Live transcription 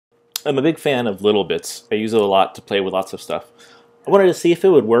I'm a big fan of littleBits. I use it a lot to play with lots of stuff. I wanted to see if it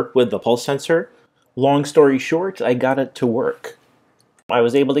would work with the pulse sensor. Long story short, I got it to work. I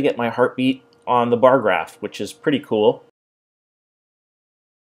was able to get my heartbeat on the bar graph, which is pretty cool.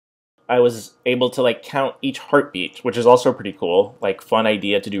 I was able to count each heartbeat, which is also pretty cool. Fun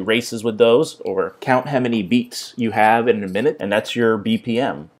idea to do races with those, or count how many beats you have in a minute, and that's your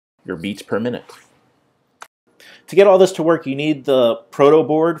BPM, your beats per minute. To get all this to work, you need the Proto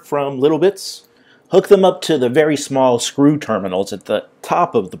board from littleBits. Hook them up to the very small screw terminals at the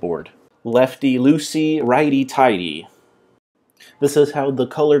top of the board. Lefty loosey, righty tighty. This is how the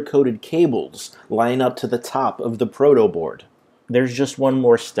color-coded cables line up to the top of the Proto board. There's just one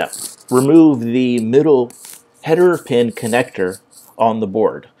more step. Remove the middle header pin connector on the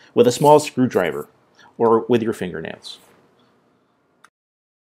board with a small screwdriver or with your fingernails.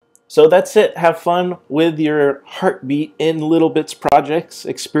 So that's it. Have fun with your heartbeat in littleBits projects.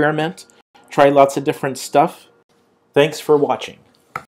 Experiment. Try lots of different stuff. Thanks for watching.